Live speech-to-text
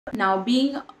Now,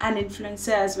 being an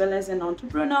influencer as well as an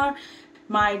entrepreneur,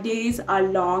 my days are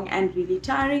long and really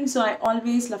tiring, so I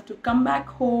always love to come back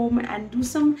home and do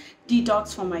some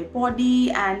detox for my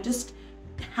body and just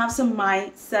have some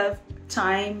myself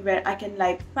time where I can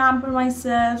like pamper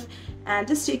myself and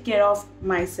just take care of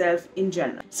myself in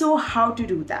general. So how to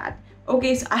do that?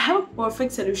 Okay, so I have a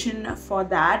perfect solution for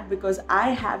that because I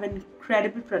have an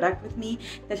incredible product with me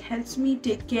that helps me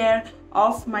take care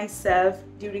of myself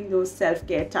during those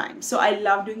self-care times. So I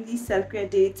love doing these self-care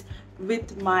dates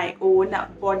with my own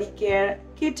body care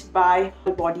kit by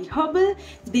BodyHerbal.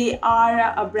 They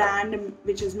are a brand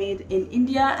which is made in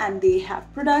India, and they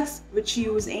have products which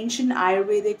use ancient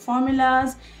Ayurvedic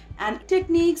formulas and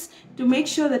techniques to make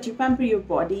sure that you pamper your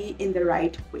body in the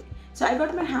right way. So I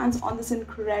got my hands on this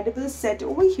incredible set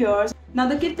over here. Now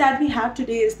the kit that we have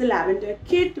today is the Lavender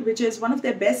kit, which is one of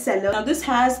their best sellers. Now this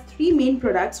has three main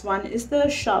products. One is the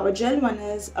shower gel, one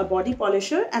is a body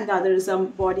polisher, and the other is a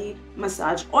body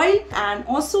massage oil. And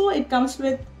also it comes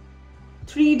with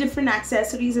three different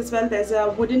accessories as well. There's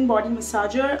a wooden body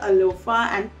massager, a loofah,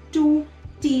 and two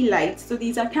tea lights. So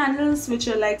these are candles which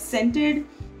are like scented.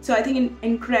 So I think an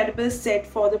incredible set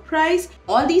for the price.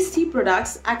 All these three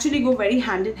products actually go very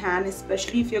hand in hand,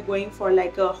 especially if you're going for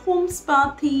like a home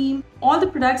spa theme. All the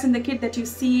products in the kit that you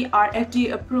see are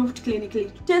FDA approved,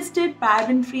 clinically tested,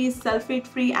 paraben free, sulfate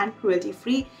free, and cruelty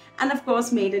free, and of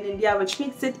course made in India, which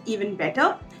makes it even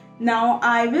better. Now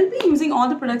I will be using all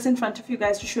the products in front of you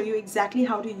guys to show you exactly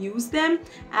how to use them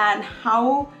and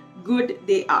how good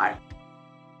they are.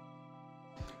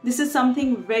 This is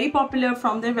something very popular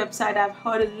from their website. I've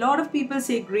heard a lot of people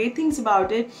say great things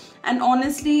about it, and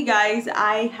honestly guys,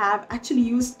 I have actually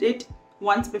used it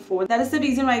once before. That is the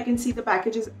reason why you can see the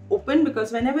package is open,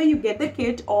 because whenever you get the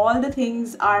kit, all the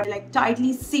things are like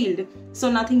tightly sealed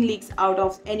so nothing leaks out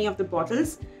of any of the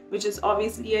bottles, which is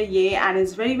obviously a yay and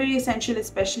is very essential,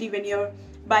 especially when you're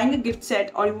buying a gift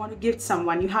set or you want to gift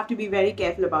someone. You have to be very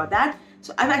careful about that.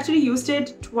 So I've actually used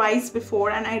it twice before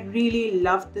and I really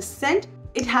loved the scent.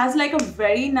 It has like a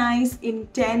very nice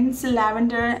intense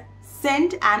lavender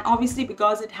scent, and obviously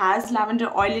because it has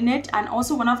lavender oil in it, and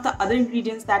also one of the other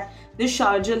ingredients that this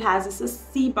shower gel has is a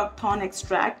sea buckthorn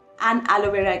extract and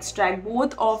aloe vera extract.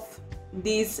 Both of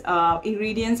these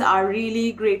ingredients are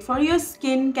really great for your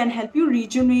skin, can help you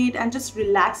rejuvenate and just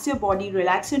relax your body,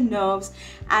 relax your nerves,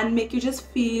 and make you just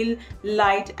feel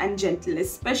light and gentle,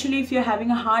 especially if you're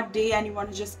having a hard day and you want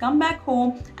to just come back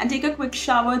home and take a quick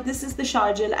shower. This is the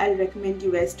shower gel I'll recommend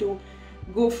you guys to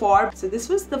go for. So this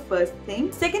was the first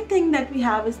thing. Second thing that we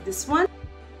have is this one.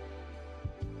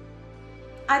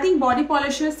 I think body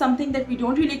polisher is something that we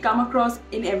don't really come across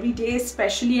in every day,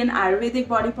 especially an Ayurvedic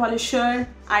body polisher.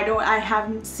 I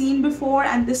haven't seen before,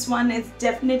 and this one is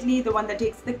definitely the one that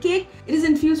takes the cake. It is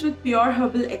infused with pure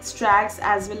herbal extracts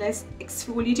as well as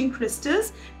exfoliating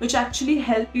crystals, which actually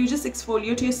help you just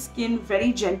exfoliate your skin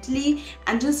very gently,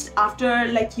 and just after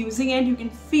like using it, you can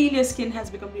feel your skin has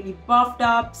become really buffed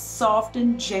up, soft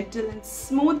and gentle and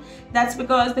smooth. That's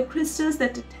because the crystals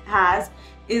that it has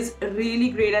is really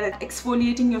great at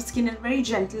exfoliating your skin in a very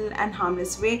gentle and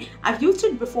harmless way. I've used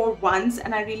it before once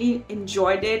and I really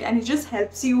enjoyed it, and it just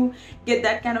helps you get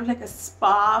that kind of like a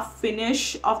spa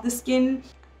finish of the skin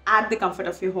at the comfort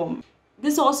of your home.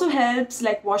 This also helps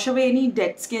like wash away any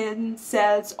dead skin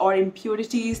cells or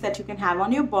impurities that you can have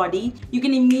on your body. You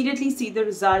can immediately see the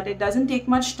result. It doesn't take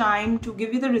much time to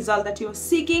give you the result that you're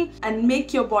seeking and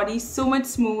make your body so much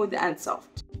smooth and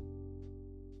soft.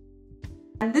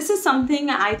 And this is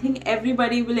something I think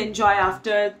everybody will enjoy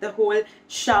after the whole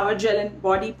shower gel and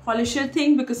body polisher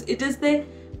thing, because it is the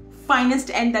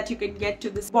finest end that you can get to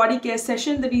this body care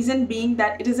session. The reason being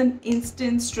that it is an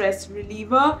instant stress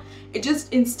reliever. It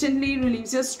just instantly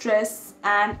relieves your stress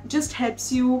and just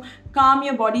helps you calm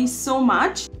your body so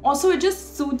much. Also, it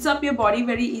just soothes up your body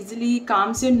very easily,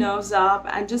 calms your nerves up,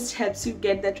 and just helps you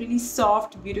get that really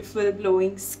soft, beautiful,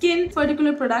 glowing skin. This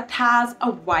particular product has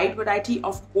a wide variety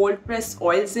of cold pressed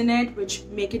oils in it, which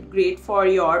make it great for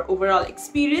your overall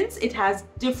experience. It has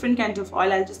different kinds of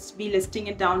oil. I'll just be listing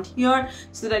it down here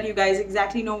so that you guys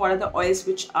exactly know what are the oils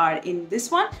which are in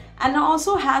this one. And it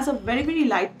also has a very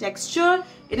light texture.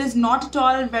 It is not at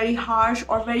all very harsh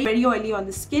or very oily on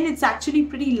the skin. It's actually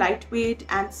pretty lightweight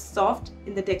and soft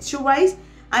in the texture wise.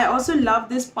 I also love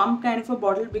this pump kind of a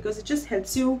bottle because it just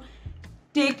helps you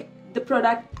take the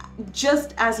product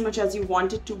just as much as you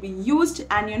want it to be used,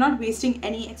 and you're not wasting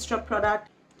any extra product.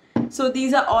 So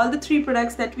these are all the three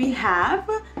products that we have.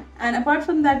 And apart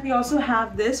from that, we also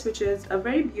have this, which is a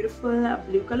very beautiful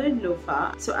blue colored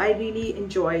loofah. So I really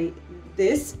enjoy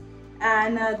this.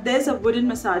 And there's a wooden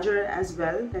massager as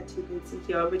well that you can see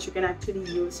here, which you can actually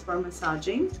use for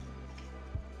massaging.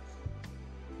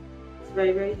 It's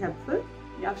very, very helpful.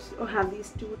 You also have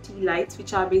these two tea lights,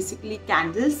 which are basically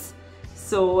candles.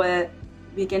 So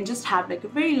we can just have like a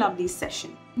very lovely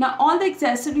session. Now all the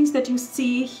accessories that you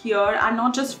see here are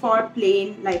not just for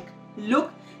plain like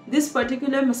look. This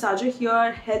particular massager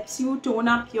here helps you tone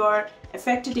up your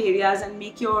affected areas and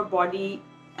make your body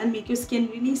and make your skin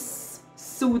really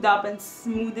soothe up and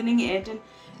smoothening it and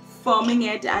firming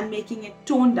it and making it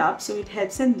toned up. So it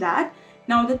helps in that.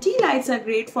 Now the tea lights are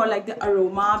great for like the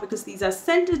aroma, because these are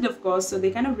scented of course, so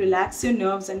they kind of relax your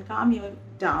nerves and calm you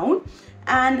down.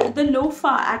 And the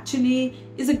Loofah actually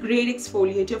is a great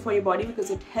exfoliator for your body,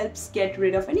 because it helps get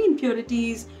rid of any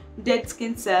impurities, dead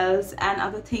skin cells and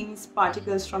other things,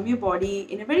 particles from your body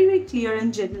in a very, very clear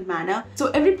and gentle manner. So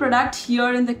every product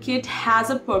here in the kit has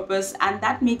a purpose, and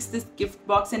that makes this gift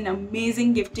box an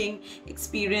amazing gifting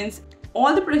experience.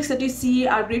 All the products that you see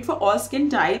are great for all skin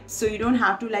types, so you don't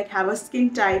have to like have a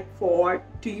skin type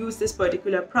to use this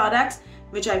particular products,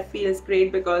 which I feel is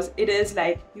great because it is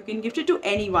like you can gift it to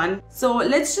anyone. So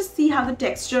let's just see how the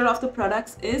texture of the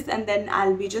products is, and then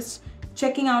I'll be just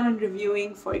checking out and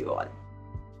reviewing for you all.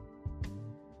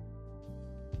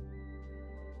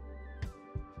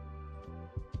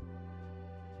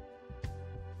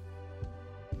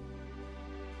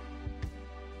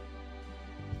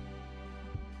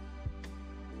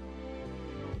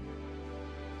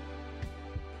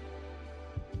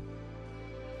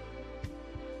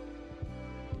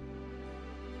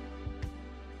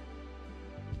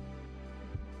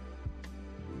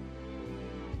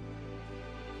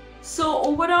 So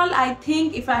overall, I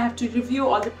think if I have to review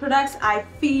all the products, I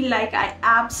feel like I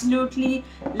absolutely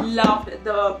loved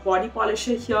the body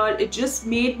polisher here. It just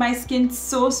made my skin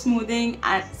so smooth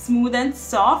and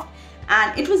soft,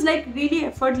 and it was like really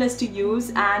effortless to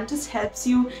use and just helps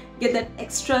you get that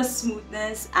extra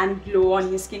smoothness and glow on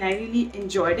your skin. I really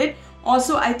enjoyed it.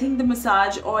 Also, I think the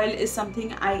massage oil is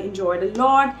something I enjoyed a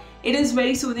lot. It is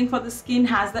very soothing for the skin,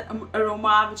 has that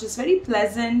aroma which is very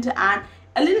pleasant and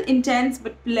a little intense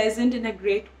but pleasant in a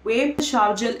great way. The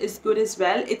shower gel is good as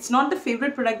well. It's not the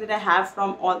favorite product that I have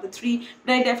from all the three,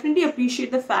 but I definitely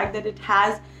appreciate the fact that it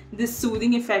has this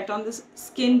soothing effect on the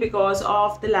skin because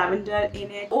of the lavender in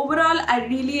it. Overall, I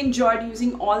really enjoyed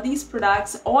using all these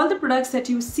products. All the products that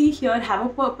you see here have a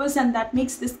purpose, and that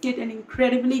makes this kit an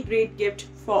incredibly great gift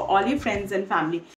for all your friends and family.